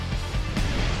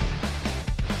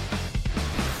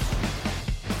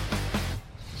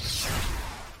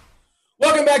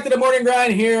Welcome back to the Morning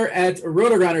Grind here at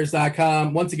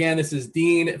rotogrinders.com. Once again, this is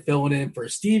Dean filling in for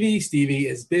Stevie. Stevie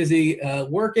is busy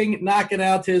working, knocking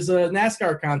out his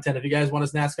NASCAR content. If you guys want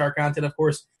his NASCAR content, of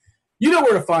course, you know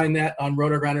where to find that on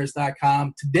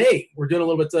rotogrinders.com. Today, we're doing a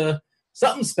little bit of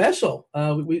something special.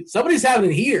 Somebody's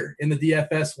having it here in the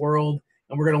DFS world,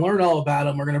 and we're going to learn all about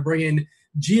him. We're going to bring in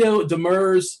Gio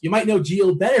Demers. You might know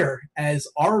Gio better as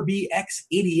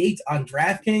RBX88 on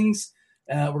DraftKings.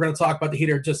 We're going to talk about the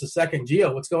heater in just a second.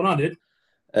 Gio, what's going on, dude?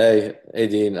 Hey,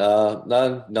 Dean. No,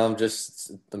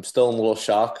 I'm still in a little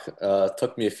shock.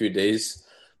 Took me a few days.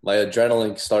 My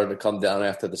adrenaline started to come down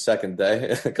after the second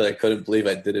day because I couldn't believe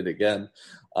I did it again.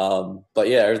 But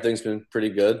yeah, everything's been pretty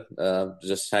good.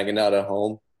 Just hanging out at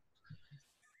home.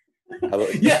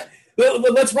 Yeah. Well,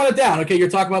 let's run it down. Okay, you're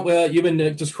talking about you've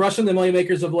been just crushing the Million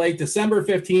Makers of late. December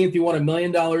 15th, you won $1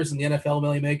 million in the NFL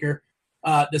Million Maker.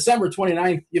 December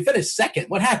 29th, you finished second.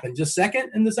 What happened? Just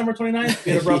second in December 29th?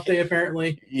 You had a rough day,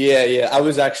 apparently. Yeah. I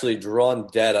was actually drawn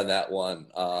dead on that one.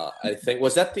 I think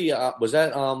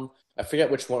I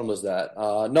forget which one was that.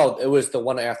 No, it was the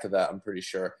one after that. I'm pretty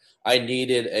sure. I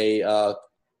needed a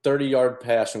 30-yard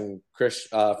pass from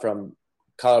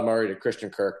Kyler Murray to Christian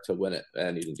Kirk to win it,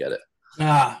 and he didn't get it.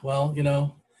 Well,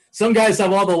 some guys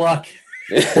have all the luck.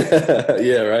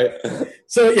 Yeah, right.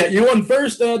 So, yeah, you won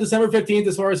first December 15th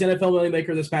as far as the NFL Million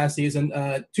Maker this past season.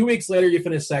 2 weeks later, you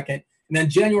finished second. And then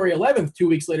January 11th, 2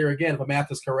 weeks later, again, if my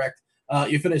math is correct,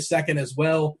 you finished second as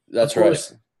well. That's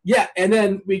right. Yeah, and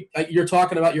then you're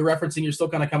referencing you're still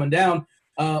kind of coming down.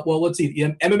 Well, let's see.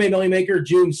 The MMA Million Maker,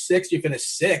 June 6th, you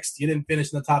finished sixth. You didn't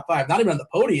finish in the top five, not even on the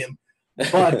podium.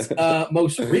 But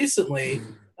most recently,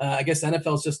 I guess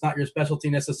NFL is just not your specialty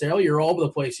necessarily. You're all over the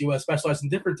place. You specialize in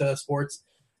different sports.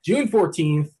 June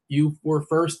 14th, you were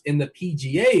first in the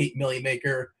PGA Million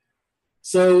Maker.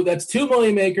 So that's 2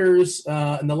 Million Makers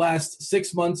in the last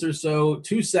 6 months or so,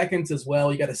 2 seconds as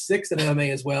well. You got a sixth in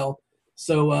MMA as well.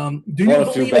 So do you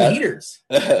believe in heaters?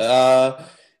 Yeah,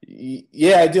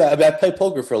 I do. I play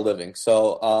poker for a living.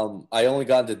 So I only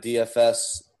got into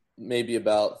DFS maybe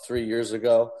about 3 years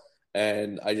ago.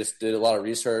 And I just did a lot of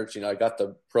research. I got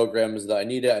the programs that I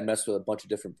needed. I messed with a bunch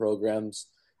of different programs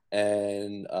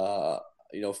and,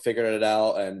 figured it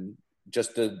out and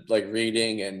just did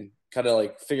reading and kind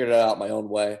of figured it out my own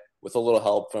way with a little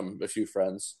help from a few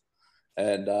friends.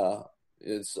 And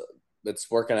it's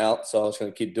working out. So I was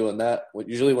going to keep doing that.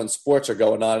 Usually when sports are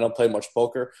going on, I don't play much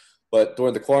poker. But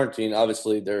during the quarantine,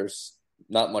 obviously there's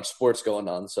not much sports going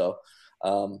on. So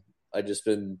I just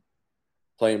been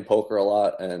playing poker a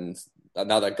lot, and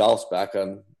now that golf's back,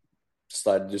 I'm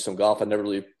decided to do some golf. I never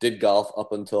really did golf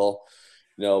up until,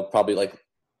 probably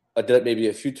I did it maybe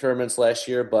a few tournaments last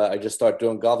year, but I just started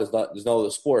doing golf. There's no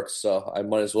other sports, so I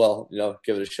might as well,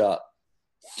 give it a shot.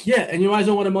 Yeah, and you might as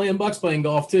well win $1 million playing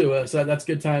golf too. So that's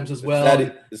good times as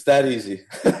well. It's that easy.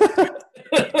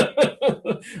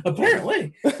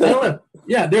 Apparently, I don't know.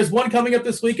 Yeah, there's one coming up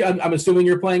this week. I'm assuming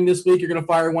you're playing this week. You're going to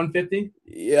fire 150.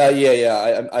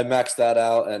 Yeah. I maxed that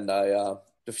out, and I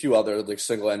a few other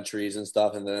single entries and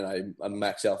stuff, and then I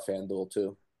maxed out FanDuel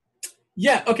too.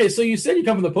 Yeah. Okay. So you said you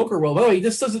come from the poker world. Oh,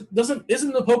 this isn't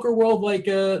the poker world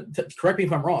correct me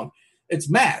if I'm wrong. It's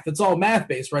math. It's all math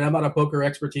based, right? I'm not a poker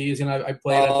expertise, and I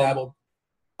played, I dabbled.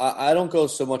 I don't go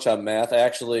so much on math.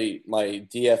 My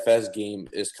DFS game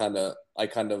is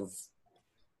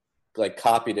I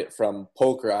copied it from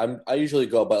poker. I usually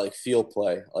go by feel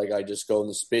play. I just go in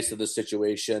the space of the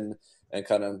situation and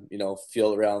kind of,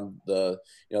 feel around the,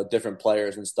 different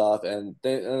players and stuff. And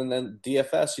then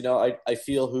DFS, I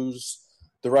feel who's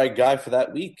the right guy for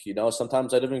that week.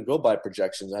 Sometimes I don't even go by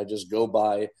projections. I just go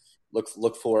by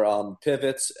look for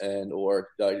pivots I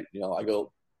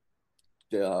go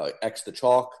X the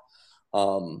chalk.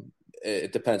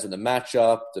 It depends on the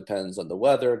matchup, depends on the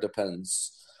weather,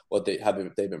 depends what they've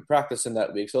been practicing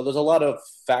that week. So there's a lot of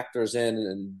factors in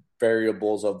and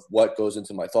variables of what goes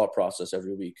into my thought process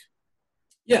every week.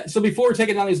 Yeah. So before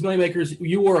taking down these Million Makers,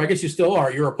 I guess you still are.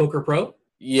 You're a poker pro?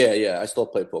 Yeah. I still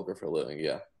play poker for a living.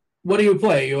 Yeah. What do you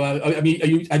play? Have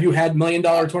you had $1 million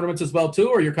tournaments as well too,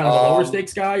 or you're kind of a lower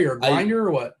stakes guy, or a grinder,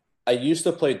 or what? I used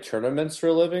to play tournaments for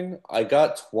a living. I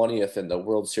got 20th in the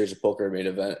World Series of Poker main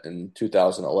event in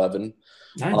 2011.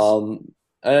 Nice.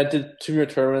 And I did 2 more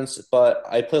tournaments, but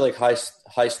I play high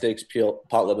stakes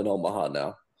pot live in Omaha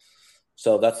now.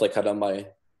 So that's kind of my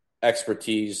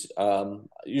expertise.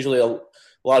 Usually a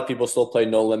lot of people still play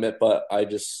no limit, but I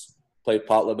just play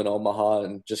pot live in Omaha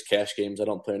and just cash games. I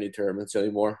don't play any tournaments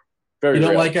anymore. You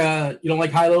don't like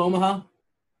high-low Omaha?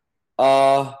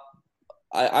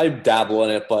 I dabble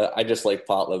in it, but I just like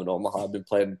pot live in Omaha. I've been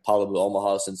playing pot live in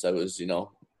Omaha since I was,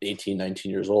 18,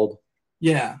 19 years old.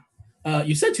 Yeah.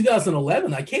 You said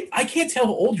 2011. I can't tell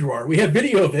how old you are. We have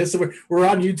video of this. So we're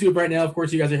on YouTube right now. Of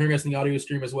course, you guys are hearing us in the audio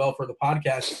stream as well for the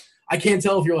podcast. I can't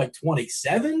tell if you're like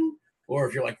 27 or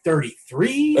if you're like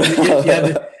 33.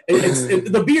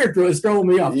 The beard is throwing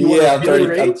me off. Yeah, I'm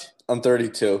 30. I'm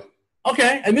 32.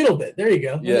 Okay, a middle bit. There you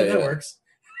go. Yeah, that works.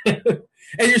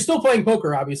 And you're still playing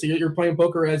poker, obviously. You're playing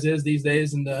poker as is these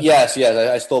days. And yes.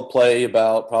 I still play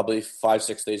about probably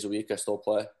 5-6 days a week. I still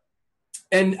play.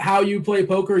 And how you play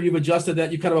poker, you've adjusted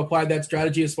that. You kind of applied that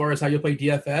strategy as far as how you play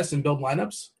DFS and build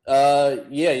lineups.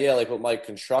 Yeah. Like with my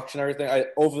construction and everything,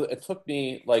 it took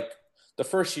me like the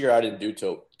first year I didn't do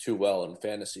too well in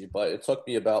fantasy, but it took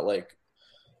me about like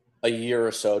a year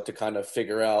or so to kind of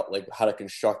figure out like how to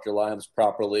construct your lineups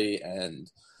properly, and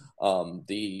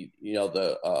the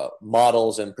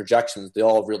models and projections, they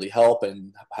all really help,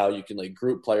 and how you can like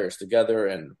group players together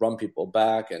and run people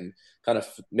back and kind of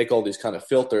make all these kind of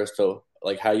filters to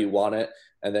like how you want it.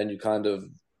 And then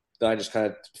I just kind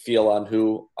of feel on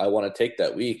who I want to take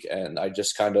that week. And I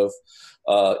just kind of,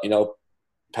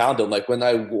 pound them. Like when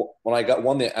I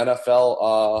won the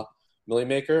NFL Millie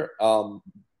Maker,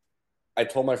 I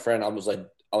told my friend, I was like,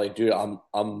 dude, I'm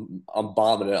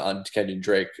bombing it on Kenyon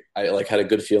Drake. I like had a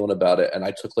good feeling about it, and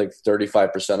I took like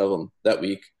 35% of them that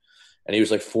week, and he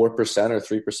was like 4% or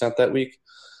 3% that week,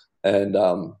 and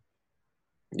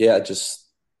just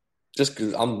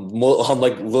because I'm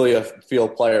like really a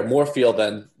field player, more field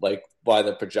than like by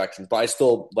the projections, but I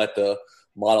still let the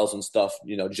models and stuff,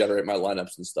 generate my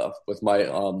lineups and stuff with my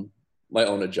my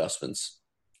own adjustments.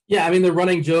 Yeah, I mean, the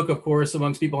running joke, of course,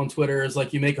 amongst people on Twitter is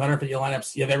like, you make 150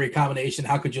 lineups, you have every combination.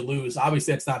 How could you lose?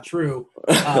 Obviously, that's not true.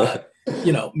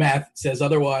 Math says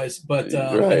otherwise. But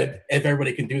right. If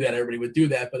everybody can do that, everybody would do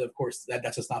that. But of course,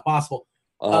 that's just not possible.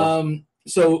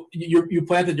 So you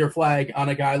planted your flag on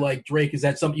a guy like Drake. Is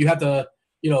that something you have to,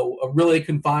 a really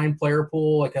confined player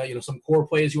pool, like some core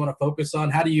plays you want to focus on?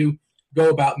 How do you go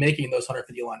about making those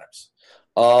 150 lineups?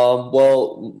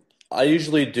 Well, I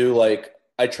usually do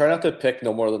I try not to pick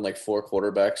no more than like 4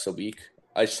 quarterbacks a week.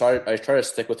 I try to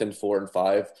stick within 4 and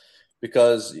 5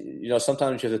 because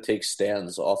sometimes you have to take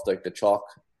stands off like the chalk,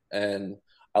 and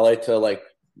I like to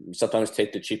sometimes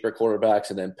take the cheaper quarterbacks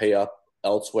and then pay up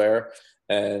elsewhere.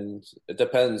 And it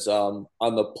depends on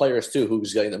the players too,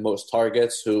 who's getting the most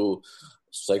targets.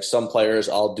 Some players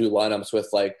I'll do lineups with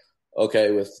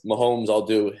with Mahomes I'll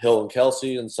do Hill and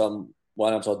Kelsey, and some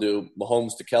lineups I'll do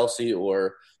Mahomes to Kelsey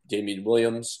or Damian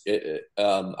Williams.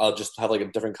 I'll just have a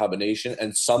different combination.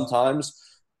 And sometimes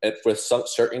with some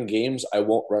certain games, I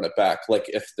won't run it back. Like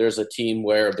if there's a team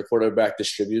where the quarterback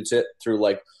distributes it through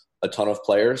a ton of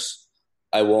players,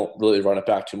 I won't really run it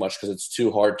back too much because it's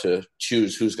too hard to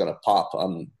choose who's going to pop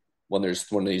when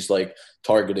he's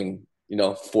targeting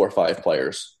 4 or 5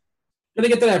 players. Going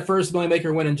to get to that first Millie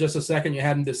Maker win in just a second. You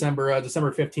had in December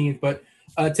 15th, but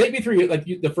take me through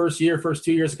the first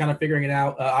 2 years of kind of figuring it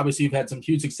out. Obviously, you've had some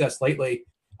huge success lately.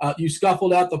 You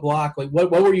scuffled out the block.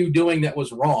 What were you doing that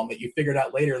was wrong that you figured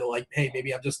out later that hey,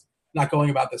 maybe I'm just not going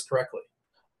about this correctly?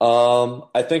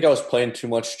 I think I was playing too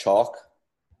much chalk,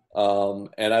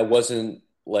 and I wasn't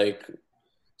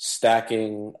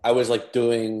stacking. I was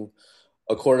doing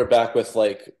a quarterback with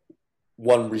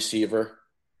one receiver,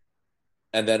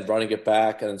 and then running it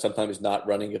back, and then sometimes not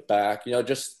running it back.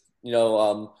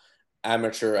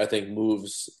 Amateur, I think,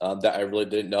 moves that I really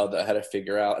didn't know that I had to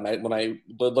figure out. And when I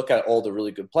would look at all the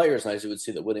really good players and I would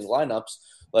see the winning lineups,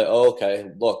 okay,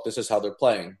 look, this is how they're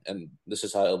playing, and this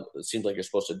is how it seems like you're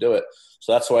supposed to do it.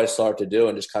 So that's what I started to do,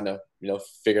 and just kind of,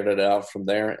 figured it out from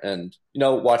there, and,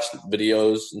 watched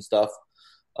videos and stuff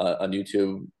on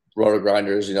YouTube, roto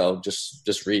grinders,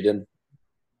 just reading.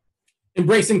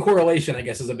 Embracing correlation, I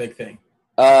guess, is a big thing.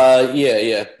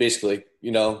 Yeah, basically,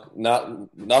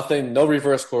 nothing, no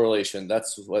reverse correlation.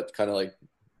 That's what kind of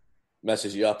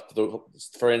messes you up.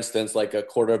 For instance, a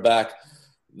quarterback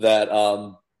that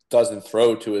doesn't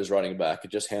throw to his running back, it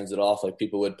just hands it off.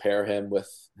 People would pair him with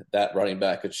that running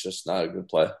back. It's just not a good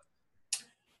play.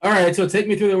 All right, so take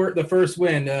me through the first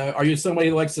win. Are you somebody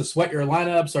who likes to sweat your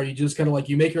lineups? Are you just kind of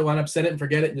you make your lineup, set it and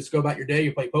forget it, and just go about your day?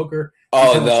 You play poker?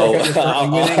 Oh, no.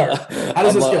 How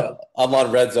does this go? I'm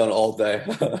on Red Zone all day.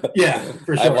 Yeah,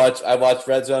 for sure. I watch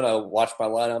Red Zone. I watch my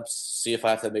lineups, see if I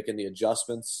have to make any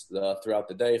adjustments throughout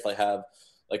the day. If I have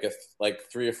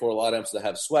 3 or 4 lineups that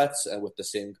have sweats and with the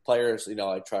same players,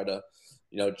 I try to,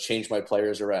 change my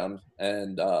players around.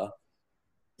 And I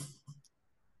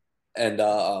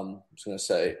was going to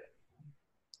say.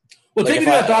 Well, take me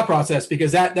through that thought process,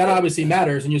 because that obviously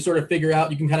matters, and you sort of figure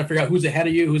out, you can kind of figure out who's ahead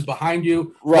of you, who's behind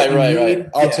you. Right.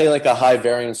 I'll take a high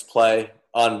variance play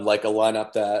on a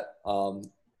lineup that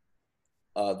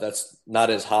that's not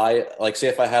as high. Like, say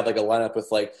if I have like a lineup with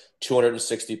like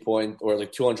 260 points or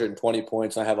like 220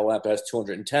 points, and I have a lineup that has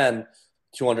 210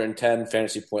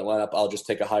 fantasy point lineup, I'll just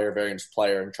take a higher variance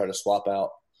player and try to swap out,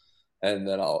 and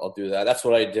then I'll do that. That's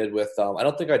what I did with. I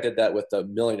don't think I did that with the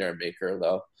Millionaire Maker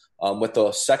though. With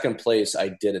the second place, I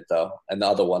did it though, and the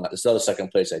other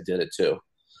second place, I did it too.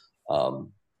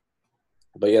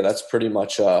 But yeah, that's pretty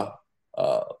much.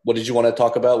 What did you want to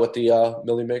talk about with the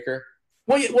Millie Maker?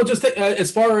 Well, just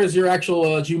as far as your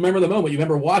actual, do you remember the moment? You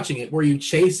remember watching it? Were you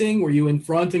chasing? Were you in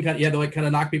front and you had to like kind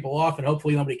of knock people off and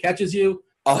hopefully nobody catches you?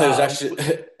 Oh,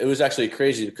 it was actually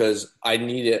crazy because I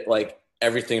needed like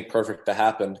everything perfect to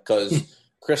happen because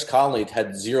Chris Conley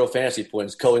had 0 fantasy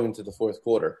points going into the fourth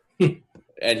quarter,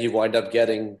 and he wound up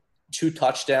getting 2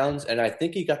 touchdowns, and I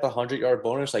think he got the 100-yard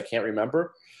bonus. I can't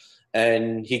remember.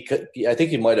 And I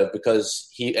think he might have, because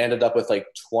he ended up with like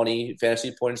 21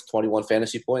 fantasy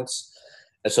points.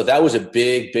 And so that was a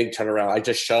big, big turnaround. I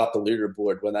just shut off the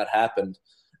leaderboard when that happened.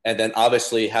 And then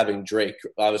obviously having Drake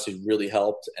obviously really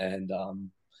helped. And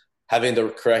having the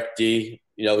correct D,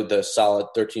 the solid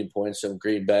 13 points in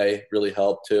Green Bay really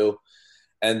helped too.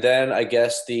 And then I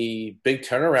guess the big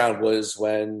turnaround was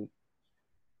when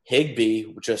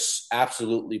Higbee just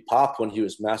absolutely popped when he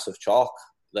was massive chalk.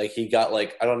 Like he got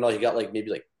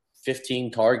maybe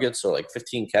 15 targets or like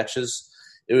 15 catches.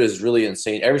 It was really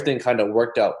insane. Everything kind of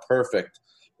worked out perfect.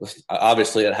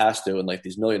 Obviously it has to in like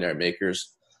these Millionaire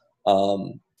Makers.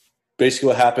 Basically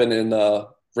what happened in the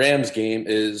Rams game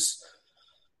is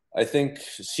I think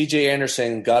CJ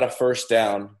Anderson got a first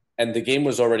down and the game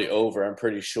was already over, I'm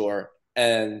pretty sure.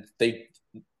 And they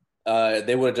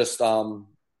would have just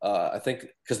I think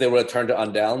because they would have turned it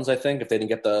on downs, I think, if they didn't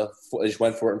get they just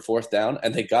went for it in fourth down,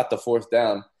 and they got the fourth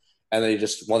down, and they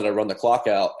just wanted to run the clock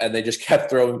out, and they just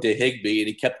kept throwing to Higbee, and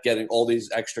he kept getting all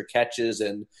these extra catches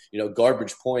and,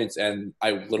 garbage points, and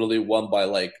I literally won by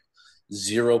like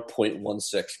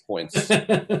 0.16 points.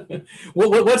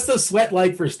 What's the sweat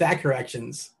like for stat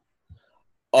corrections?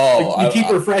 Oh, like you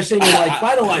keep refreshing and like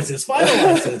finalize this.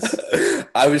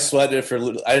 I was sweating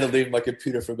I had to leave my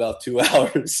computer for about 2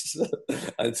 hours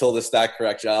until the stat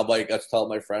correction. I was telling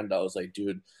my friend, I was like,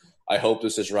 dude, I hope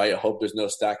this is right. I hope there's no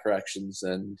stat corrections.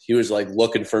 And he was like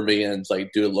looking for me and it's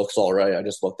like, dude, it looks all right. I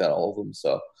just looked at all of them.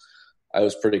 So I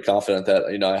was pretty confident that,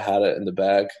 I had it in the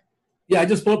bag. Yeah, I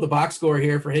just pulled up the box score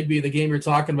here for Higbee, the game you're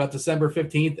talking about, December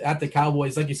 15th at the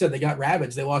Cowboys. Like you said, they got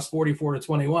ravaged. They lost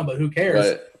 44-21, but who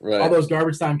cares? Right. All those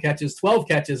garbage time catches, 12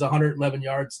 catches, 111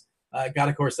 yards. Got,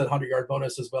 of course, that 100-yard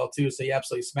bonus as well, too, so he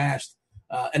absolutely smashed.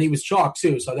 And he was chalk,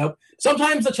 too. So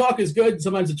sometimes the chalk is good.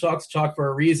 Sometimes the chalk's chalk for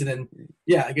a reason. And,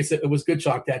 yeah, I guess it was good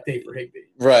chalk that day for Higbee.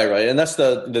 Right. And that's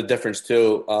the difference,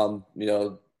 too,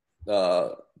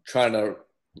 trying to –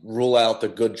 rule out the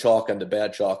good chalk and the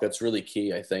bad chalk. That's really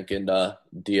key, I think, in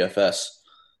DFS.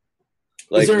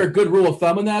 Is there a good rule of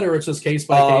thumb in that, or it's just case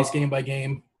by case, game by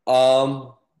game?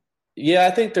 Yeah,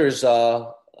 I think there's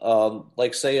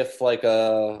like say if like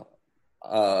a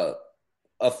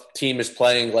team is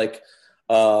playing like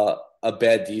a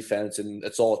bad defense and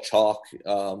it's all chalk.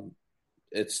 I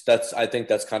think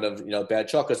that's kind of bad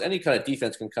chalk because any kind of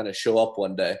defense can kind of show up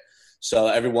one day. So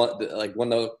everyone, like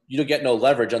you don't get no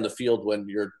leverage on the field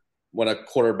when a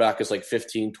quarterback is like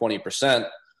 15-20%,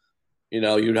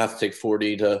 you'd have to take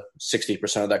 40 to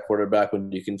 60% of that quarterback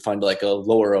when you can find like a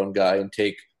lower owned guy and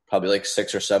take probably like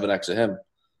 6 or 7x of him.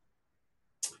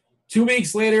 2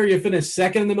 weeks later, you finished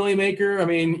second in the Millie Maker. I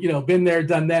mean, been there,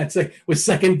 done that. It's like, was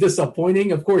second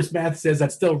disappointing? Of course, math says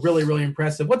that's still really, really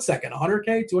impressive. What's second?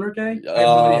 100K, 200K? I have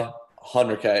no idea.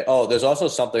 100K. Oh, there's also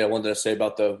something I wanted to say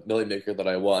about the Millie Maker that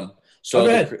I won. So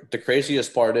the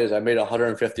craziest part is I made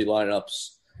 150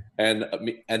 lineups, and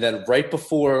then right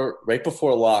before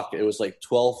lock, it was like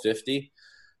 12:50.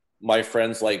 My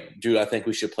friend's like, dude, I think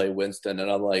we should play Winston, and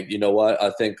I'm like, you know what?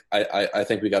 I think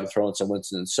we got to throw in some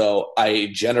Winston. So I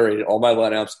generated all my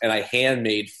lineups, and I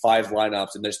handmade 5 lineups,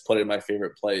 and just put in my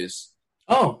favorite plays.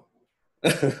 Oh,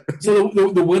 so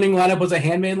the winning lineup was a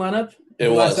handmade lineup.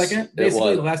 It was second,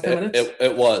 basically the last 10 minutes.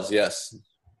 It was, yes.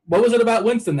 What was it about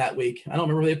Winston that week? I don't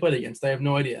remember who they played against. I have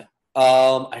no idea.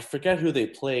 I forget who they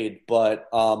played, but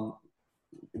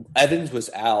Evans was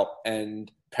out and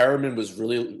Perriman was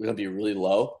going to be really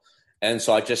low. And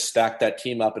so I just stacked that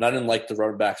team up, and I didn't like the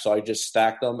running back, so I just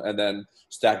stacked them and then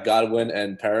stacked Godwin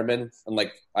and Perriman. And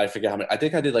like, I forget how many. I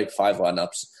think I did like 5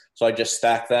 lineups. So I just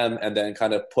stacked them and then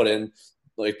kind of put in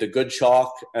like the good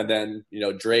chalk, and then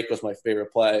Drake was my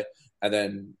favorite play, and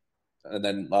then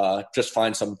just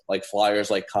find some like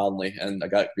flyers like Conley, and I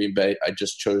got Green Bay. I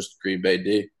just chose Green Bay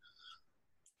D.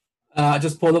 I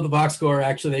just pulled up the box score.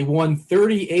 Actually, they won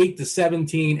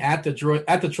 38-17 at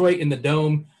Detroit in the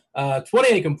Dome.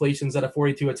 28 completions out of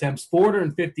 42 attempts,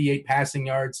 458 passing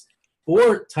yards,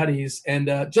 4 tutties,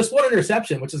 and just 1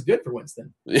 interception, which is good for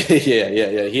Winston.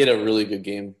 Yeah. He had a really good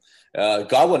game.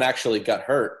 Godwin actually got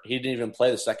hurt. He didn't even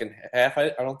play the second half, I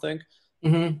don't think.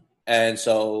 Mm-hmm. And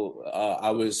so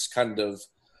I was kind of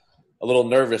a little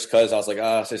nervous because I was like,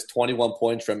 it says 21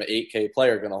 points from an 8K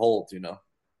player going to hold,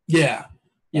 Yeah.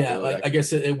 Really I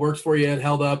guess it works for you. It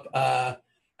held up.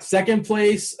 Second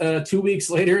place 2 weeks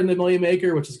later in the Million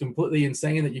Maker, which is completely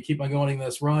insane that you keep on going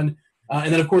this run.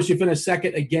 And then, of course, you finished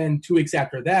second again 2 weeks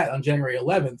after that on January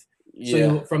 11th. Yeah.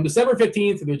 So from December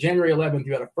 15th to January 11th,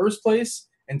 you had a first place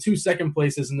and 2 second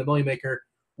places in the Million Maker.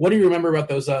 What do you remember about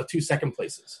those 2 second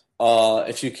places?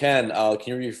 If you can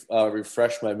you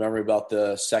refresh my memory about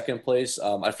the second place?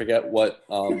 I forget what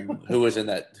who was in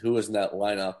that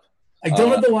lineup. I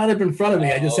don't have the lineup in front of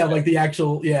me. I just have like the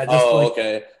actual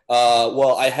okay.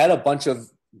 Well, I had a bunch of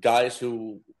guys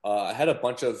who I had a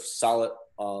bunch of solid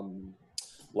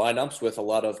lineups with a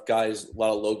lot of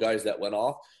low guys that went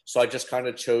off. So I just kind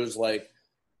of chose for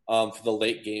the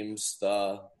late games,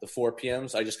 the 4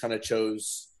 p.m.s. I just kind of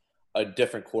chose a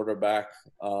different quarterback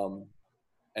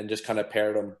and just kind of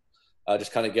paired them.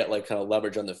 Just kind of get kind of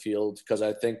leverage on the field because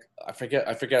I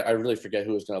really forget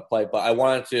who was going to play, but I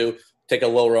wanted to take a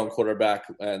lower owned quarterback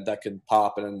and that could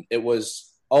pop. And it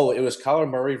was Kyler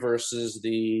Murray versus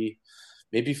the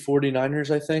maybe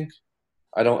 49ers, I think.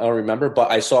 I don't remember,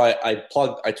 but I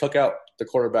took out the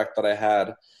quarterback that I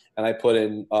had and I put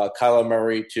in Kyler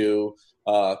Murray to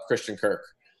Christian Kirk.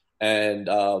 And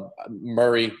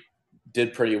Murray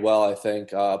did pretty well, I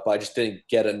think, but I just didn't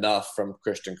get enough from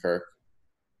Christian Kirk.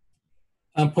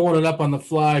 I'm pulling it up on the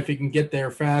fly if you can get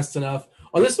there fast enough.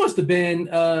 Oh, this must have been,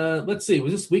 let's see,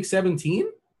 was this week 17?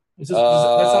 Does that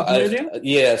sound familiar to you?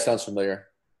 Yeah, it sounds familiar.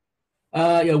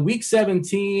 Week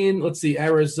 17, let's see,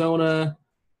 Arizona.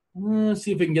 Let's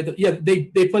see if we can get the – yeah,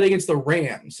 they played against the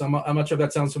Rams. I'm not sure if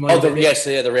that sounds familiar.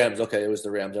 The Rams. Okay, it was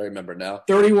the Rams. I remember now.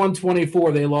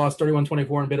 31-24, they lost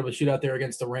 31-24 in a bit of a shootout there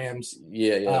against the Rams.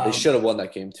 Yeah, they should have won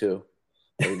that game too.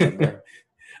 I remember.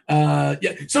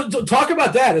 So talk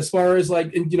about that as far as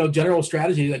general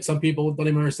strategy. Like some people don't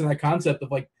even understand that concept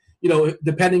of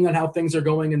depending on how things are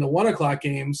going in the 1 o'clock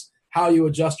games, how you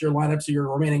adjust your lineups of your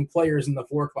remaining players in the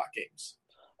 4 o'clock games.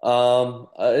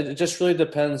 It just really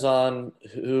depends on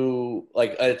who.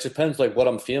 It depends what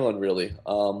I'm feeling really.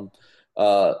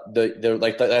 At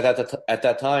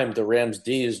that time the Rams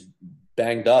D is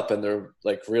banged up and they're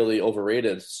really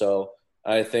overrated. So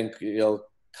I think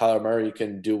Kyler Murray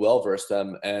can do well versus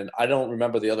them. And I don't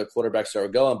remember the other quarterbacks that were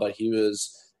going, but he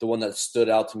was the one that stood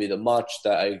out to me the much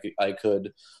that I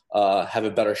could have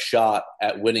a better shot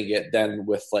at winning it than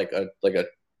with a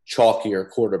chalkier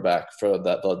quarterback for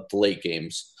the late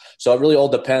games. So it really all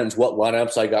depends what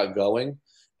lineups I got going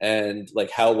and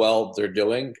how well they're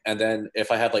doing. And then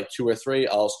if I have 2 or 3,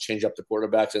 I'll change up the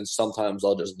quarterbacks and sometimes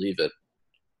I'll just leave it.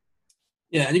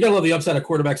 Yeah, and you gotta love the upside of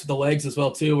quarterbacks with the legs as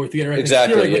well too. Or if you get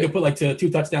exactly, they can put 2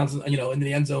 touchdowns, into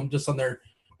the end zone just on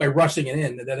by rushing it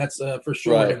in. That's for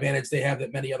sure an advantage they have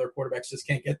that many other quarterbacks just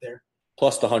can't get there.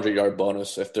 Plus the 100-yard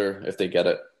bonus if they get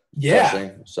it. Yeah.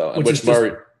 Rushing. So which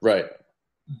Murray, right?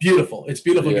 Beautiful. It's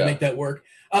beautiful to make that work.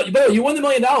 But you won the $1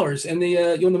 million, and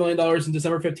you won the $1 million in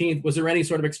December 15th. Was there any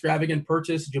sort of extravagant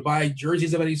purchase? Did you buy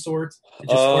jerseys of any sort? Did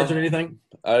you sports or anything?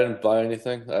 I didn't buy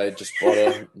anything. I just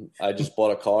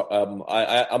bought a car.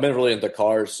 I'm really into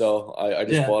cars, so I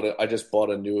just bought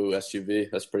a new SUV.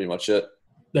 That's pretty much it.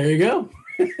 There you go.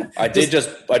 I did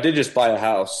just buy a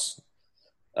house.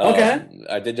 Okay.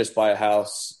 I did just buy a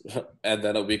house, and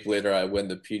then a week later I win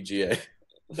the PGA.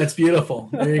 That's beautiful.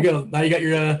 There you go. Now you got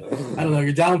your,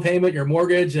 your down payment, your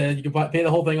mortgage, and you can pay the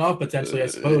whole thing off potentially. I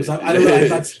suppose. I don't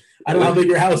know. I don't know how big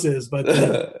your house is, but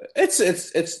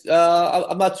it's.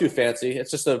 I'm not too fancy.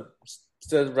 It's just a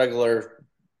regular,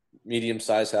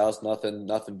 medium-sized house.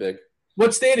 Nothing big.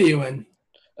 What state are you in?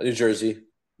 New Jersey.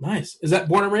 Nice. Is that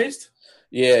born and raised?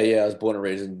 Yeah. I was born and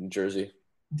raised in New Jersey.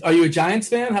 Are you a Giants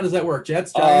fan? How does that work?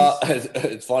 Jets, Giants?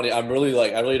 It's funny. I'm really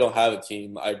I really don't have a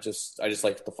team. I just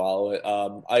like to follow it.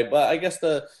 I guess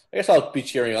I'll be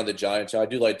cheering on the Giants. I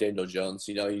do like Daniel Jones.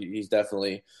 He's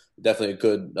definitely a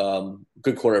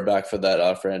good quarterback for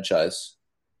that franchise.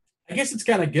 I guess it's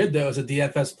kind of good though, as a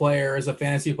DFS player, as a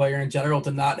fantasy player in general,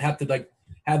 to not have to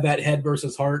have that head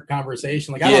versus heart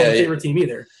conversation. I don't have a favorite team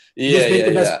either.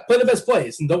 Play the best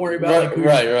plays and don't worry about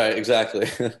right, exactly.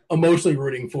 Emotionally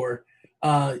rooting for.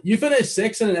 You finished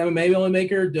 6th in an MMA Million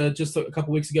Maker just a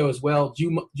couple weeks ago as well.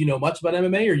 Do you know much about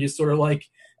MMA, or you sort of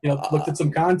looked at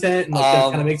some content and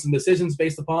kind of make some decisions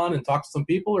based upon and talk to some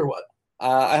people, or what?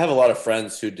 I have a lot of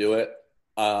friends who do it.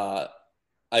 I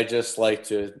just like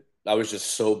to. I was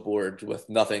just so bored with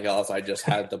nothing else. I just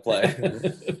had to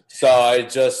play, so I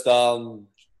just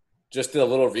did a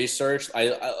little research.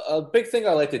 A big thing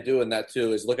I like to do in that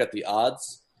too is look at the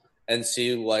odds and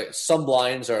see, like, some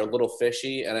lines are a little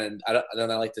fishy, and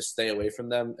then I like to stay away from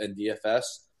them in DFS.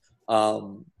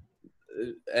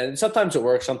 And sometimes it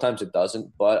works, sometimes it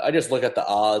doesn't. But I just look at the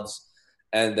odds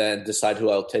and then decide who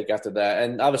I'll take after that.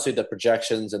 And obviously the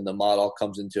projections and the model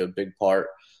comes into a big part.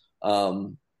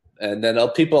 And then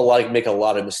people make a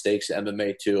lot of mistakes in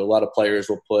MMA too. A lot of players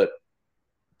will put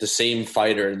the same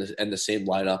fighter in the same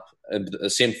lineup, and the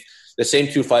same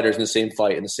two fighters in the same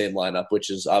fight in the same lineup, which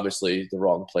is obviously the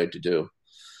wrong play to do.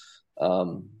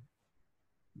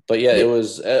 But yeah, it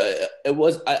was.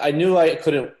 I knew I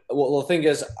couldn't. Well, the thing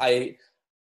is,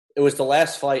 it was the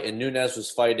last fight, and Nunes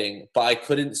was fighting, but I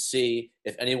couldn't see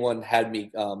if anyone had me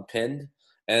pinned,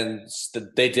 and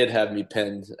they did have me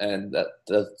pinned, and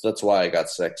that's why I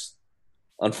got 6.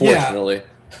 Unfortunately. Yeah.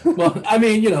 Well, I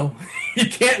mean, you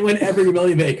can't win every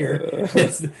Millie Maker,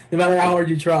 no matter how hard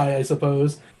you try, I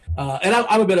suppose. And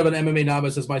I'm a bit of an MMA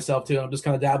novice as myself too. I'm just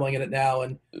kind of dabbling in it now,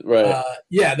 and right.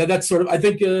 That's sort of. I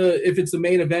think if it's the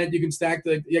main event, you can stack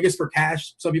I guess for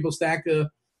cash, some people stack and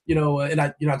you're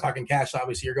not talking cash.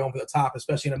 Obviously, you're going for the top,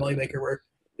 especially in a Millie Maker where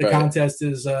the contest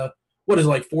is what is it,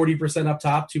 like 40% up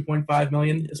top, 2.5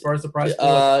 million as far as the prize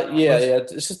pool. Yeah.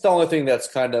 This is the only thing that's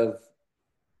kind of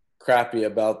crappy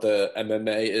about the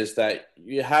MMA is that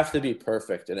you have to be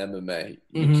perfect in MMA.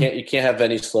 You can't have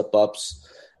any slip ups,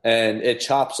 and it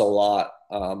chops a lot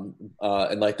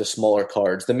in like the smaller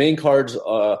cards. The main cards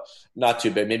not too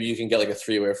bad. Maybe you can get like a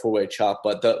 3-way or 4-way chop,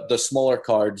 but the smaller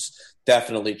cards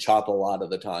definitely chop a lot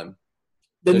of the time.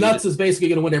 The nuts is basically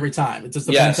going to win every time. It just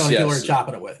depends on who you're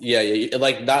chopping it with. Yeah.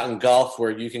 Like not in golf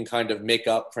where you can kind of make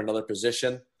up for another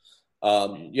position.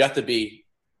 You have to be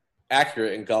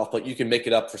accurate in golf, but you can make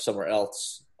it up for somewhere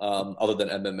else other than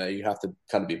MMA. You have to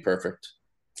kind of be perfect.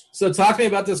 So talk to me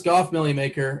about this golf Millie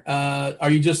Maker.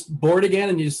 Are you just bored again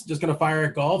and you're just going to fire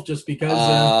at golf just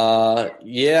because?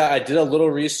 Yeah, I did a little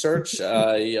research.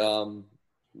 It's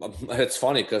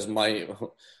funny because my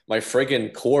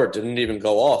friggin' cord didn't even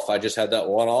go off. I just had that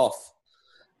one off.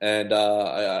 And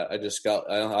I just got –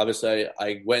 obviously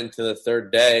I went into the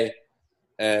third day,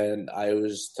 and I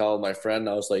was telling my friend,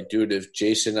 I was like, dude, if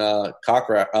Jason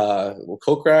Kokrak,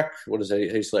 what is that?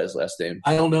 His last name?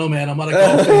 I don't know, man. I'm not a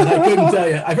golf fan. I couldn't tell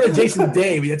you. I've heard Jason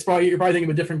Day, but you're probably thinking of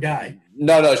a different guy.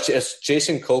 No, it's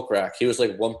Jason Kokrak. He was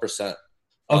like 1%.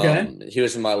 Okay. He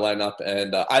was in my lineup,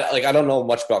 and I don't know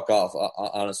much about golf,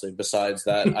 honestly, besides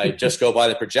that I just go by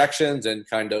the projections and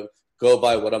kind of go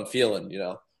by what I'm feeling,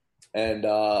 And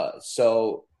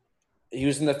so he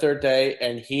was in the third day,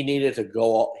 and he needed to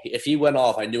go off. If he went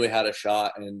off, I knew he had a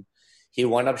shot, and he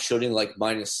wound up shooting like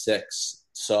 -6.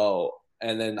 So,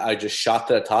 and then I just shot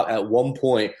to the top. At one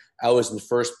point, I was in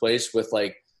first place with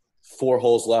like 4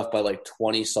 holes left by like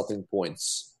 20-something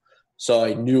points. So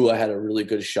I knew I had a really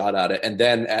good shot at it. And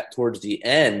then towards the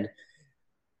end,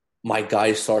 my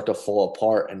guys start to fall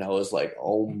apart, and I was like,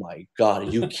 oh my God, are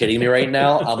you kidding me right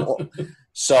now?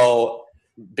 So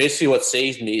basically what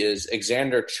saved me is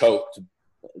Xander choked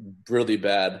really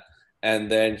bad,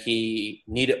 and then he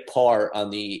needed par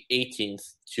on the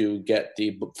 18th to get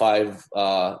the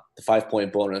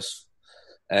 5-point bonus,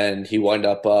 and he wound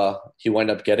up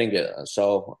getting it.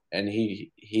 So, and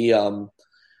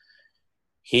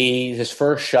his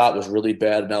first shot was really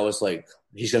bad, and I was like,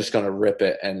 he's just going to rip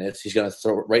it, and he's going to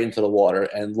throw it right into the water.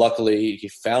 And luckily, he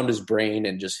found his brain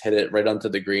and just hit it right onto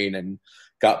the green and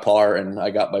got par, and I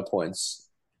got my points.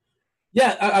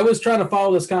 Yeah, I was trying to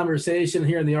follow this conversation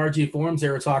here in the RG forums. They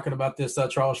were talking about this,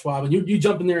 Charles Schwab, and you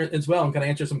jumped in there as well and kind of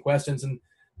answered some questions. And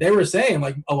they were saying,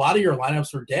 like, a lot of your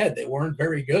lineups were dead. They weren't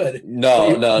very good. No.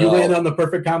 You ran on the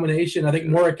perfect combination. I think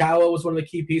Morikawa was one of the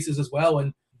key pieces as well,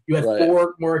 and you had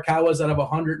 4 Morikawas out of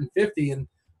 150, and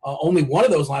only one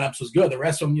of those lineups was good. The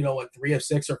rest of them, like 3 of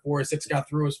 6 or 4 of 6 got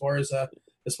through as far as the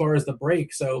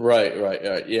break. So right,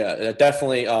 yeah,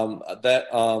 definitely.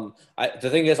 The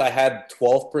thing is, I had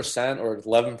 12% or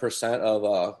 11%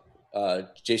 of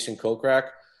Jason Kokrak,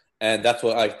 and that's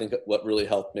what I think what really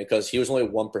helped me, because he was only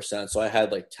 1%, so I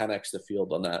had like 10x the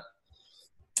field on that.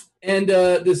 And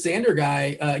the Xander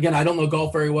guy, again, I don't know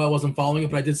golf very well, wasn't following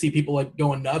it, but I did see people like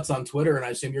going nuts on Twitter, and I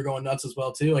assume you're going nuts as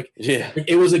well too. Like, yeah,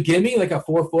 it was a gimme, like a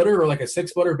 4-footer or like a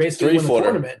 6-footer, basically win the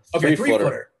tournament. Okay,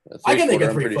 3-footer. I can make a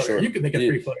 3-footer. Sure. You can make a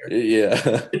 3-footer.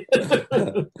 Yeah.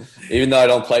 Even though I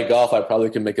don't play golf, I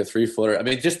probably can make a 3-footer. I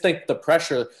mean, just think the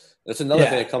pressure That's another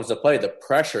thing that comes to play. The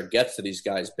pressure gets to these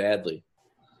guys badly.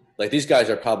 Like, these guys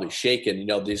are probably shaken,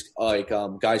 these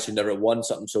guys who never won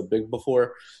something so big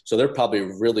before. So they're probably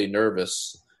really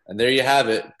nervous. And there you have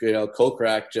it.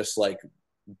 Kokrak just like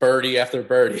birdie after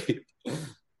birdie.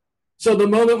 So the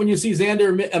moment when you see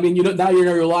Xander, now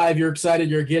you're live, you're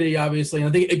excited, you're giddy, obviously. And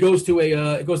I think it goes to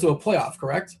a playoff,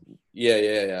 correct?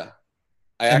 Yeah.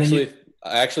 I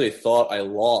actually thought I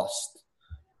lost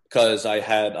because I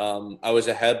had I was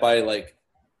ahead by like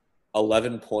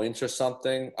 11 points or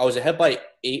something. I was ahead by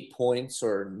 8 points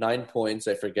or 9 points.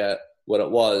 I forget what it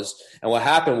was. And what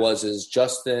happened is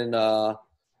Justin, I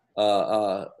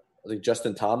think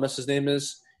Justin Thomas, his name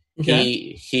is.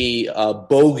 Okay. He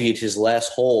bogeyed his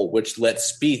last hole, which let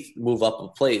Spieth move up a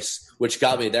place, which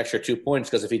got me an extra 2 points.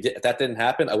 Because if that didn't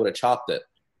happen, I would have chopped it.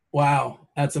 Wow,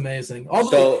 that's amazing.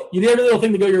 Also, you need every little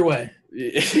thing to go your way.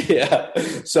 Yeah.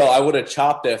 So I would have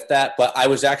chopped it if that, but I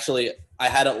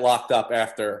had it locked up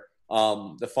after.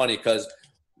 Because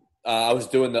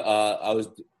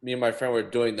me and my friend were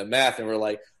doing the math, and we're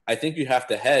like, I think you have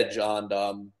to hedge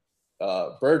on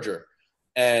Berger,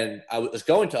 and I was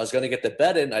going to get the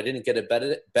bet in. I didn't get a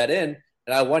bet in,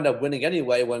 and I wound up winning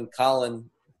anyway when Colin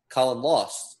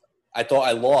lost. I thought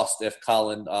I lost if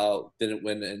Colin didn't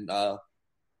win in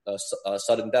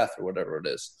sudden death or whatever it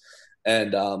is,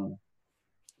 and so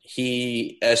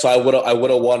I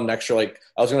would have won an extra, like,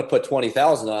 I was going to put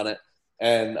 20,000 on it.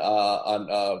 And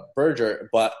on Berger,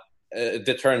 but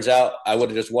it turns out I would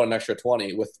have just won an extra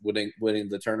 20 with winning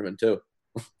the tournament too.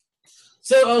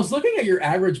 So I was looking at your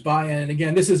average buy-in.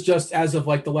 Again, this is just as of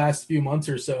like the last few months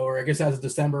or so, or I guess as of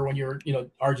December when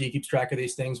RG keeps track of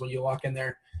these things when you lock in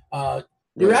there.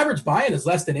 Your average buy-in is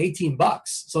less than $18.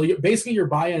 So basically your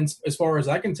buy-ins, as far as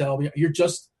I can tell, are you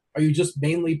just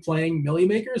mainly playing milli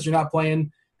makers? You're not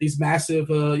playing these massive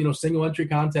single entry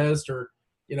contests or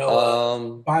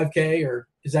 5K, or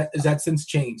is that since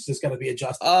changed? It's got to be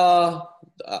adjusted.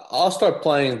 I'll start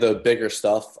playing the bigger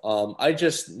stuff. I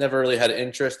just never really had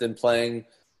interest in playing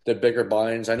the bigger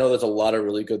buy-ins. I know there's a lot of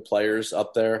really good players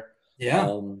up there.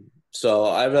 Yeah. So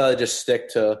I'd rather just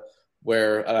stick to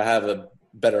where I have a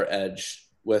better edge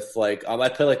with, like, I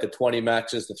play like the 20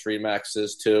 maxes, the 3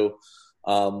 maxes too.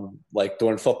 Like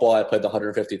during football, I played the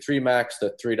 153 max,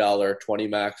 the $3 20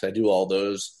 max. I do all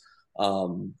those.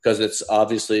 Because it's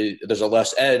obviously there's a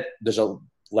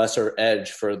lesser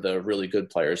edge for the really good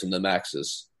players in the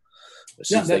maxes.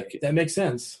 That makes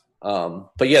sense. But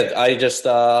yeah, I just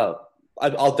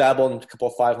I'll dabble in a couple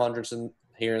of 500s in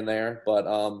here and there, but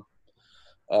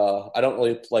I don't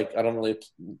really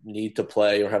need to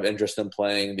play or have interest in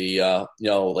playing the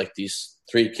like these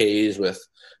 3Ks with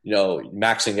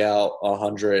maxing out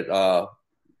 100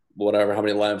 whatever, how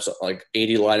many lineups, like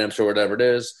 80 lineups or whatever it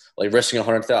is, like risking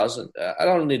 100,000. I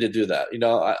don't need to do that.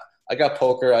 I got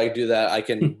poker. I do that. I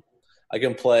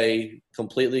can play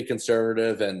completely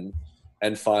conservative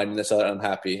and find this out. I'm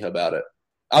happy about it.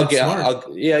 I'm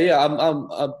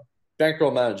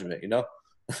bankroll management,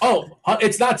 Oh,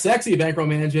 it's not sexy bankroll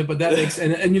management, but that makes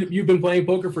and you've been playing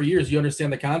poker for years. You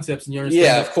understand the concepts and you understand.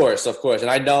 Yeah, of course. And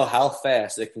I know how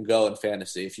fast it can go in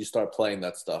fantasy if you start playing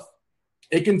that stuff.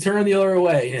 It can turn the other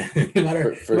way, no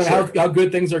matter how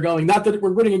good things are going. Not that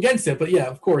we're rooting against it, but yeah,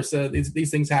 of course,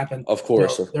 these things happen. Of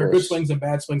course, there are good swings and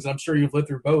bad swings. And I'm sure you've lived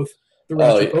through both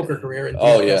throughout your poker career and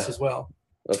DFS as well.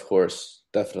 Of course,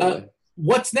 definitely.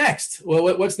 What's next?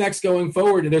 Well, what's next going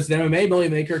forward? There's an MMA Millie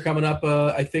Maker coming up.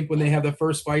 I think when they have the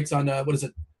first fights on what is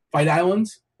it, Fight Island?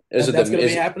 That's going to be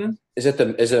happening. Is it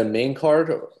a main card?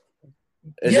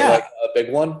 Is it like a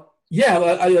big one? Yeah,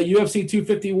 UFC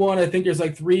 251. I think there's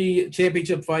like 3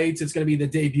 championship fights. It's going to be the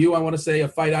debut, I want to say,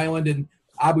 of Fight Island in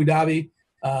Abu Dhabi.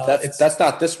 That's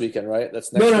not this weekend, right?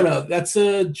 That's next weekend. No. That's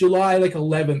July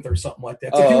 11th or something like that.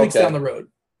 It's a few weeks down the road.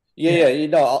 Yeah.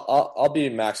 I'll be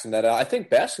maxing that out. I think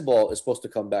basketball is supposed to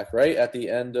come back, right, at the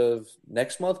end of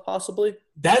next month, possibly.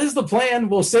 That is the plan.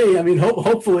 We'll see. I mean,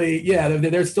 hopefully, yeah.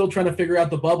 They're still trying to figure out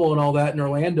the bubble and all that in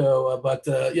Orlando. But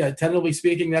tentatively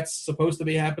speaking, that's supposed to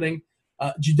be happening.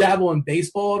 Do you dabble in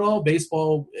baseball at all?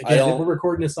 Baseball, again, we're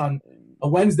recording this on a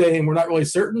Wednesday, and we're not really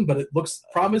certain, but it looks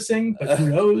promising, but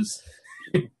who knows?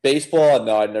 Baseball?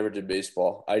 No, I never did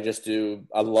baseball. I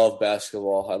love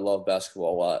basketball. I love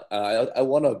basketball a lot. I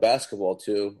won a basketball,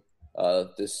 too,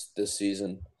 this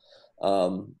season.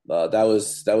 That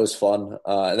was fun.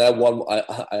 And I won.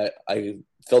 I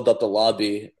filled up the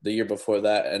lobby the year before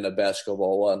that in a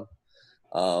basketball one.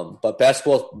 But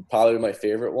basketball is probably my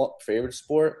favorite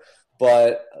sport.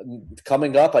 But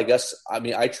coming up, I guess,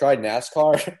 I tried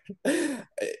NASCAR.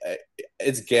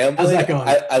 It's gambling. How's that going?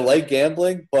 I like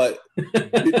gambling, but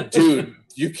dude,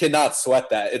 you cannot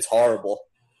sweat that. It's horrible.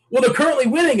 Well, they're currently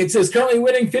winning. It says currently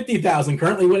winning 50,000,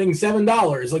 currently winning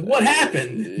 $7. Like, what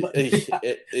happened?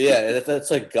 Yeah, that's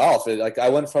like golf. Like I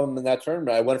went from in that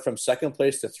tournament, I went from second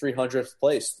place to 300th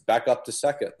place, back up to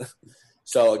second.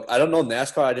 So I don't know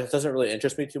NASCAR. It doesn't really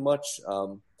interest me too much.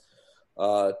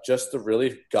 Just the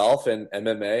really golf and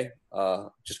MMA.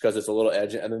 Just because it's a little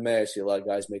edge in MMA, I see a lot of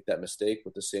guys make that mistake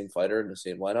with the same fighter in the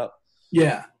same lineup.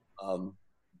 Yeah.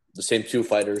 The same two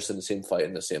fighters in the same fight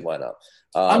in the same lineup.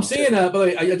 I'm seeing, by the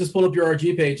way, I just pulled up your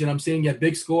RG page, and I'm seeing a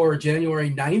big score January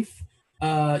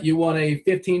 9th. You won a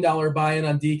 $15 buy-in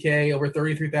on DK, over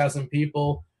 33,000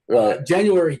 people. Right.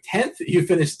 January 10th, you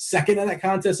finished second in that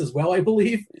contest as well, I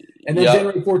believe. And then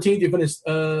January 14th, you finished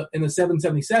in the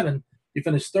 777, you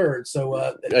finished third.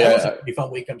 So that was a pretty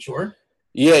fun week, I'm sure.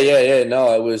 Yeah.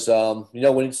 No, it was,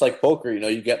 when it's like poker,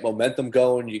 you get momentum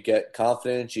going, you get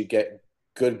confidence, you get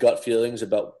good gut feelings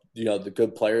about, the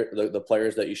good player, the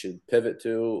players that you should pivot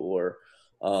to, or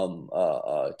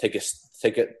take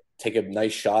a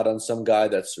nice shot on some guy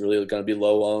that's really going to be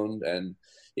low owned. And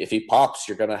if he pops,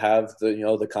 you're going to have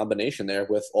the combination there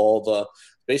with all the,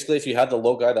 basically if you have the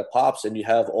low guy that pops and you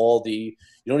have you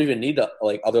don't even need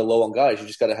other low owned guys. You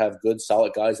just got to have good,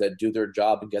 solid guys that do their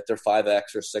job and get their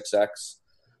 5X or 6X.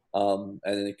 And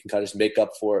then you can kind of just make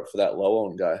up for that low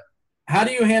owned guy. How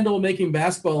do you handle making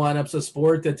basketball lineups a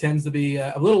sport that tends to be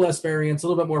a little less variance, a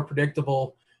little bit more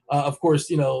predictable? Of course,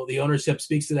 the ownership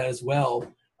speaks to that as well.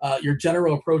 Your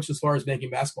general approach as far as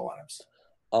making basketball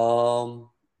lineups?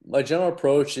 My general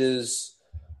approach is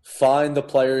find the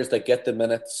players that get the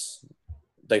minutes,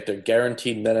 like they're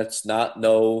guaranteed minutes, not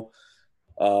no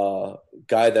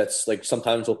guy that's like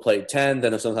sometimes will play 10,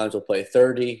 then sometimes will play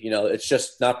 30. It's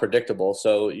just not predictable.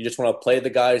 So you just want to play the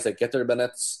guys that get their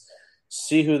minutes,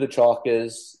 see who the chalk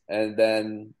is, and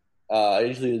then I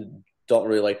usually don't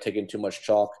really like taking too much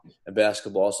chalk in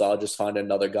basketball, so I'll just find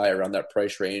another guy around that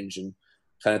price range and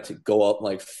kind of go up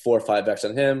like 4 or 5X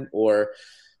on him, or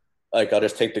like I'll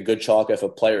just take the good chalk if a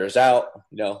player is out,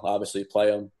 obviously play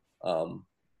them.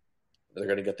 They're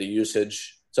going to get the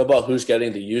usage. It's about who's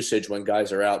getting the usage when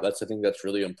guys are out. I think that's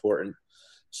really important.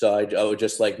 So I would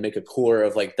just like make a core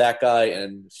of like that guy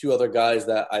and a few other guys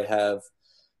that I have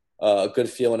a good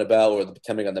feeling about, or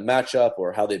depending on the matchup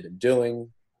or how they've been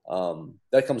doing.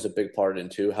 That comes a big part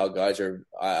into how guys are.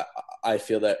 I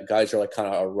feel that guys are like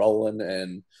kind of rolling,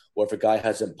 or if a guy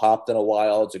hasn't popped in a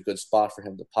while, it's a good spot for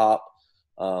him to pop.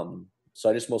 So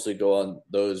I just mostly go on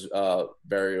those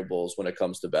variables when it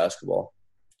comes to basketball.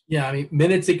 Yeah, I mean,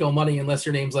 minutes equal money unless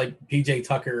your name's like PJ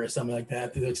Tucker or something like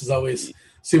that, which is always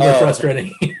super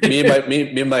frustrating.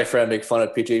 me and my friend make fun of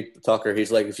PJ Tucker.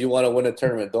 He's like, if you want to win a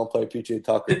tournament, don't play PJ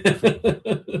Tucker.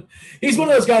 He's one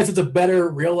of those guys that's a better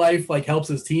real life, like helps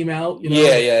his team out.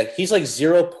 Yeah. He's like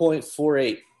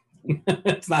 0.48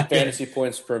 it's not fantasy good.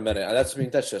 points per minute.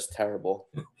 That's just terrible.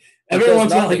 Every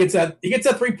once in a while, he gets that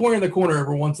 3-pointer in the corner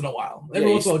every once in a while.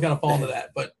 Every once in a while, kind of fall into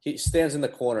that. But he stands in the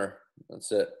corner.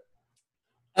 That's it.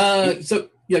 Go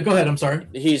ahead. I'm sorry.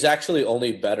 He's actually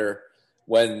only better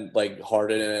when like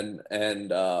Harden and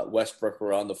Westbrook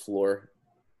were on the floor,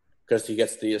 because he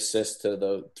gets the assist to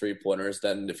the 3-pointers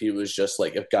than if he was just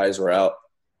like, if guys were out,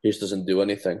 he just doesn't do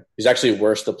anything. He's actually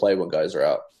worse to play when guys are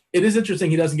out. It is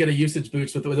interesting he doesn't get a usage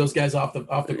boost with those guys off the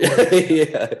court.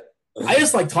 Yeah. I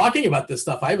just like talking about this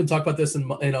stuff. I haven't talked about this in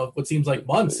what seems like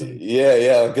months. Yeah,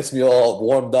 it gets me all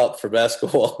warmed up for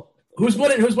basketball. Who's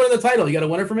winning the title? You got a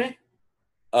winner for me?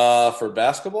 For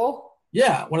basketball?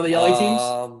 Yeah, one of the LA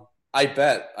teams. I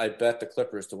bet the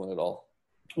Clippers to win it all.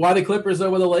 Why the Clippers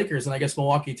over the Lakers, and I guess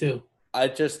Milwaukee too? I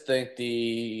just think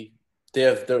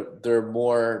they're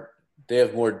more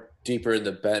deeper in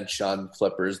the bench on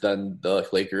Clippers than the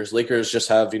Lakers. Lakers just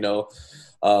have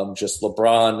just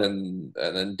LeBron and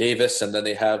then Davis, and then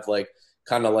they have like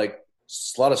kind of like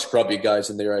a lot of scrubby guys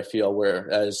in there. I feel,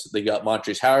 whereas they got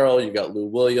Montrezl Harrell, you got Lou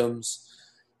Williams,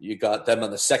 you got them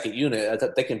on the second unit.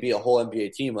 They can be a whole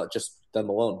NBA team, just them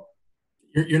alone.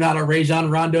 You're not a Rajon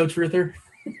Rondo truther?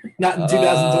 Not in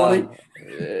 2020?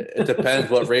 It depends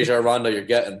what Rajon Rondo you're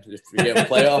getting. If you're getting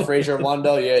playoff Rajon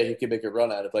Rondo, yeah, he can make a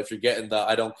run at it. But if you're getting the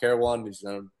I don't care one, he's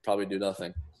going to probably do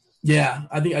nothing. Yeah,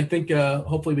 I think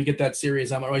hopefully we get that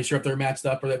series. I'm not really sure if they're matched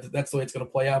up or that's the way it's going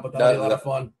to play out, but that'll be a lot of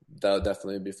fun. That would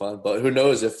definitely be fun. But who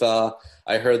knows if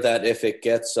I heard that if it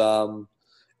gets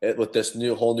with this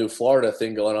whole new Florida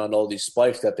thing going on, all these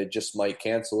spikes, that they just might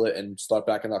cancel it and start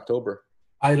back in October.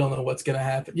 I don't know what's going to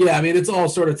happen. Yeah, I mean, it's all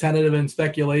sort of tentative and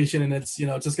speculation, and it's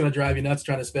it's just going to drive you nuts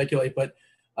trying to speculate. But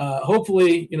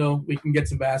hopefully, we can get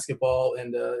some basketball,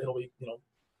 and it'll be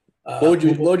What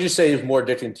would you say is more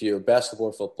addicting to you, basketball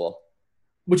or football?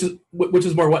 Which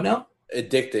is more what now?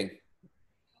 Addicting.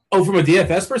 Oh, from a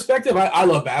DFS perspective, I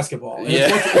love basketball. And Yeah.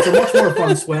 it's a much more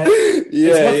fun sweat.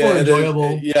 Yeah, It's much more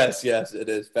enjoyable. Yes, it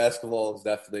is. Basketball is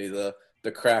definitely the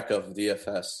crack of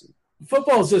DFS.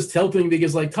 Football is just tilting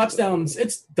because like touchdowns,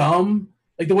 it's dumb.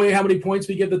 Like the way how many points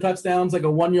we give the touchdowns, like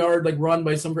a 1 yard like run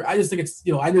by some. I just think it's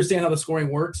I understand how the scoring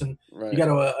works and you got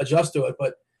to adjust to it,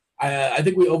 but I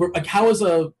think we how is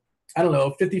a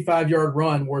 55-yard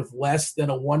run worth less than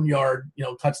a 1 yard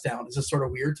touchdown? It's just sort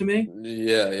of weird to me.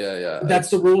 Yeah. That's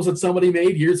the rules that somebody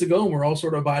made years ago, and we're all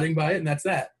sort of abiding by it, and that's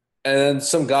that. And then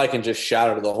some guy can just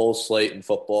shatter the whole slate in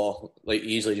football, like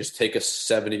easily just take a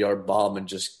 70-yard bomb and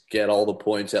just get all the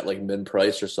points at like min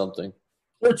price or something.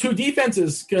 Or two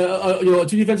defenses,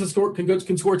 can score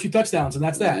 2 touchdowns, and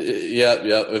that's that. Yeah.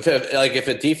 If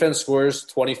a defense scores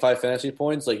 25 fantasy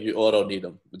points, like you don't need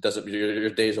them. It doesn't. Your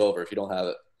day's over if you don't have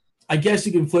it. I guess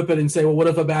you can flip it and say, well, what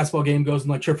if a basketball game goes in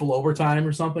like triple overtime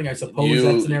or something? I suppose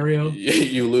that scenario.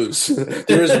 You lose.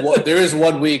 There is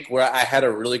 1 week where I had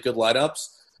a really good lineups,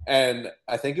 and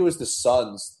I think it was the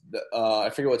Suns.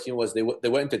 I forget what team it was. They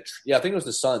went into I think it was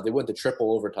the Suns. They went to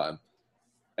triple overtime,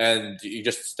 and you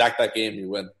just stack that game, and you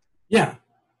win. Yeah.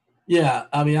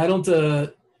 I mean, I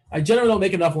generally don't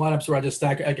make enough lineups where I just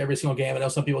stack like every single game. I know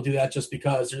some people do that just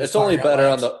because it's only better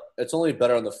on the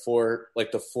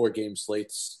 4 game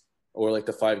slates. Or like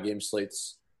the 5 game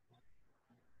slates.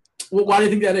 Well, why do you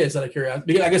think that is? Out of curiosity,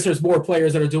 because I guess there's more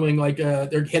players that are doing like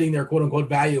they're hitting their quote unquote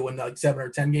value in like 7 or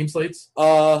 10 game slates.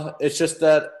 It's just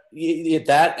that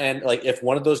and like if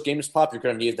one of those games pop, you're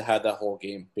going to need to have that whole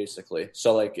game basically.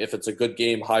 So like if it's a good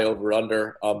game, high over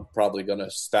under, I'm probably going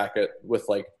to stack it with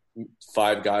like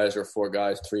 5 guys or 4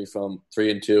 guys, 3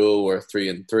 and 2 or 3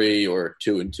 and 3 or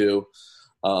 2 and 2.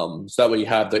 So that way you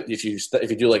have if you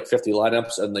do like 50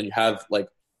 lineups and then you have like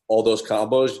all those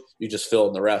combos, you just fill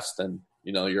in the rest, and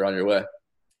you're on your way.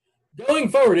 Going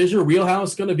forward, is your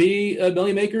wheelhouse going to be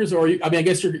Million Makers, or I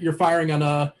guess you're firing on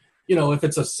a if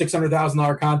it's a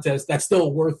 $600,000 contest, that's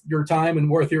still worth your time and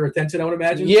worth your attention, I would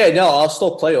imagine. Yeah, no, I'll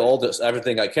still play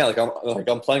everything I can.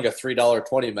 I'm playing a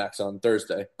 $3.20 max on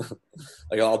Thursday.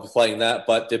 Like I'll be playing that,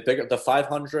 but the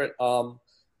 500,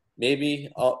 maybe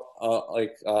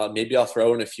maybe I'll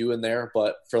throw in a few in there,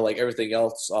 but for like everything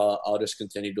else, I'll just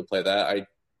continue to play that. I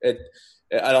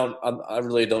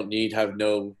really don't have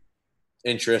no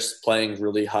interest playing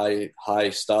really high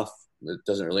stuff. It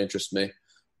doesn't really interest me.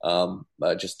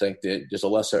 I just think that there's a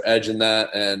lesser edge in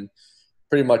that, and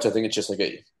pretty much I think it's just like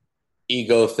a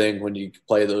ego thing when you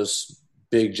play those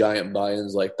big giant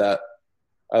buy-ins like that.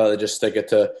 I just stick it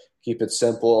to keep it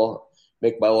simple,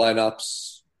 make my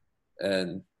lineups,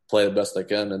 and play the best I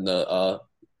can. And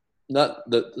not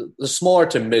the smaller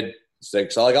to mid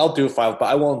stakes. I'll do 5, but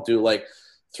I won't do like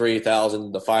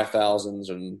 3,000 to 5,000s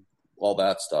and all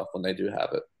that stuff when they do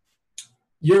have it.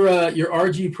 Your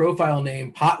RG profile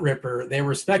name, Pot Ripper, they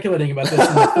were speculating about this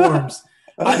in the forums.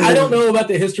 I don't know about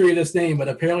the history of this name, but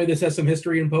apparently this has some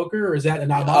history in poker, or is that an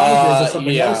homage, or is this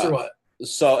something else, or what?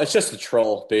 So it's just a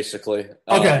troll, basically.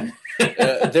 Okay.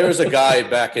 There was a guy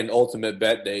back in Ultimate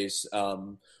Bet days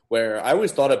where I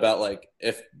always thought about like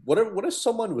what if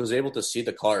someone was able to see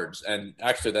the cards, and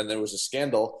actually then there was a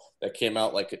scandal that came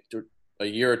out like a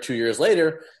year or 2 years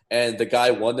later, and the guy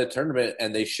won the tournament,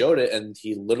 and they showed it, and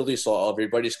he literally saw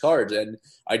everybody's cards, and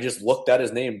I just looked at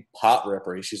his name, Pot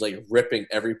Ripper. She's like ripping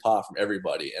every pot from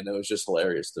everybody, and it was just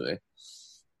hilarious to me.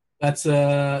 That's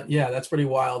that's pretty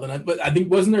wild. But I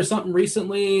think wasn't there something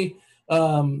recently?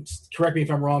 Correct me if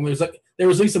I'm wrong. There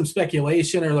was at least some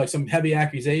speculation or like some heavy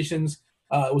accusations.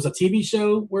 It was a TV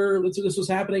show where this was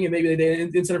happening, and maybe they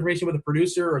did inside information with a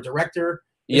producer or a director.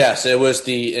 Yes, it was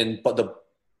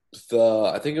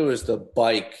I think it was the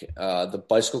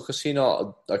bicycle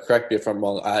casino. Correct me if I'm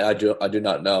wrong. I do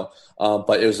not know.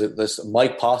 But it was this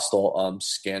Mike Postel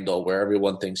scandal where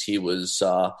everyone thinks he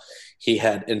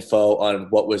had info on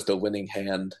what was the winning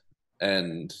hand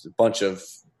and a bunch of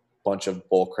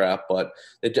bull crap. But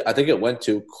I think it went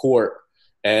to court,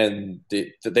 and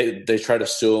they tried to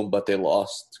sue him, but they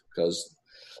lost because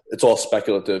it's all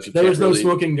speculative. There was no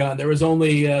smoking gun. There was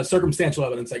only circumstantial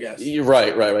evidence, I guess.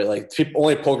 Right. Like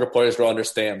only poker players will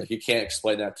understand. Like you can't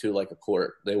explain that to like a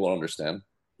court; they won't understand.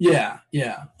 Yeah.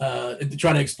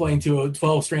 Trying to explain to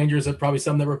 12 strangers that probably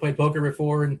some never played poker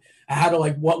before, and how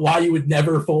to why you would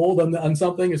never fold on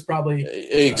something is probably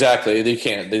exactly. They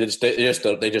can't. They just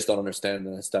don't understand,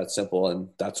 and it's that simple. And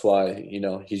that's why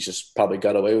he's just probably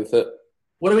got away with it.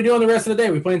 What are we doing the rest of the day?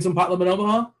 We playing some pot limit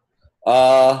Omaha?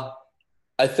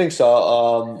 I think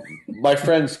so. My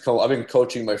friend's I've been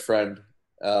coaching my friend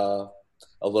a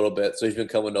little bit, so he's been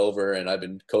coming over, and I've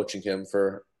been coaching him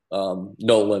for No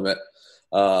Limit.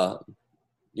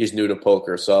 He's new to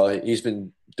poker, so he's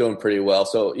been doing pretty well.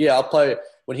 So yeah, I'll play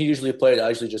when he usually played. I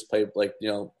usually just play like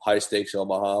high stakes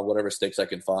Omaha, whatever stakes I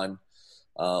can find.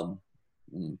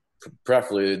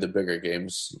 Preferably the bigger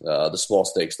games. The small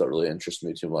stakes don't really interest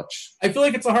me too much. I feel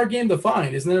like it's a hard game to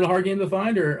find. Isn't it a hard game to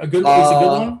find, or a good? Is a good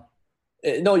one?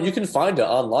 No, you can find it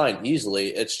online easily.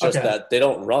 It's just that they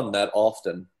don't run that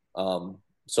often.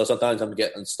 So sometimes I'm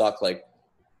getting stuck like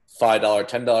 $5,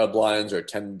 $10 blinds or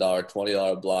 $10,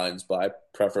 $20 blinds, but I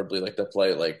preferably like to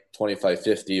play like 25,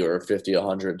 50 or 50,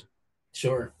 100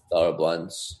 dollar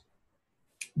blinds.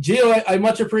 Gio, I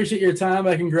much appreciate your time.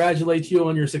 I congratulate you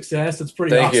on your success. It's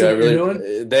pretty awesome what you're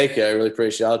doing. Thank you. I really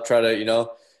appreciate it. I'll try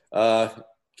to,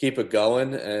 keep it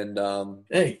going. And,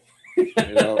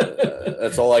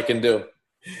 that's all I can do.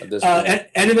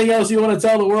 Anything else you want to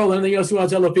tell the world? Anything else you want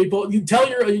to tell the people? You tell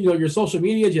your social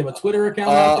media. Do you have a Twitter account?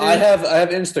 I have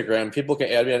Instagram. People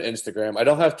can add me on Instagram. I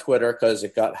don't have Twitter because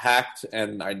it got hacked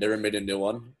and I never made a new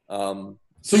one.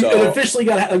 So it officially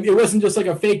got. It wasn't just like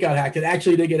a fake got hacked. It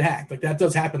actually did get hacked. Like that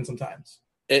does happen sometimes.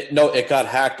 It got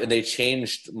hacked and they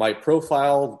changed my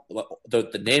profile,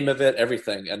 the name of it,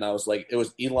 everything. And I was like, it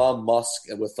was Elon Musk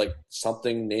and with like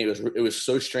something name. It was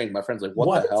so strange. My friend's like,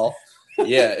 what the hell?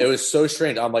 Yeah, it was so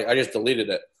strange. I'm like, I just deleted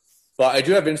it. But I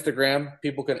do have Instagram.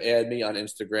 People can add me on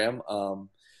Instagram.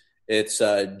 It's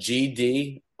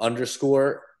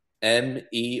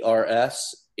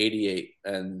GD_MERS88.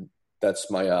 And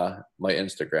that's my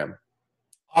Instagram.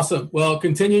 Awesome. Well,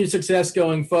 continued success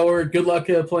going forward. Good luck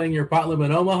playing your pot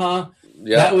limit in Omaha.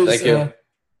 Yeah, thank you.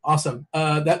 Awesome.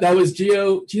 That was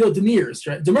Gio Demers,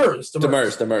 right?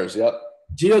 Demers. Yep.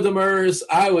 Gio Demers.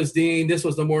 I was Dean. This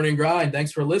was The Morning Grind.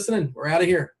 Thanks for listening. We're out of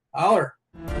here. Holler.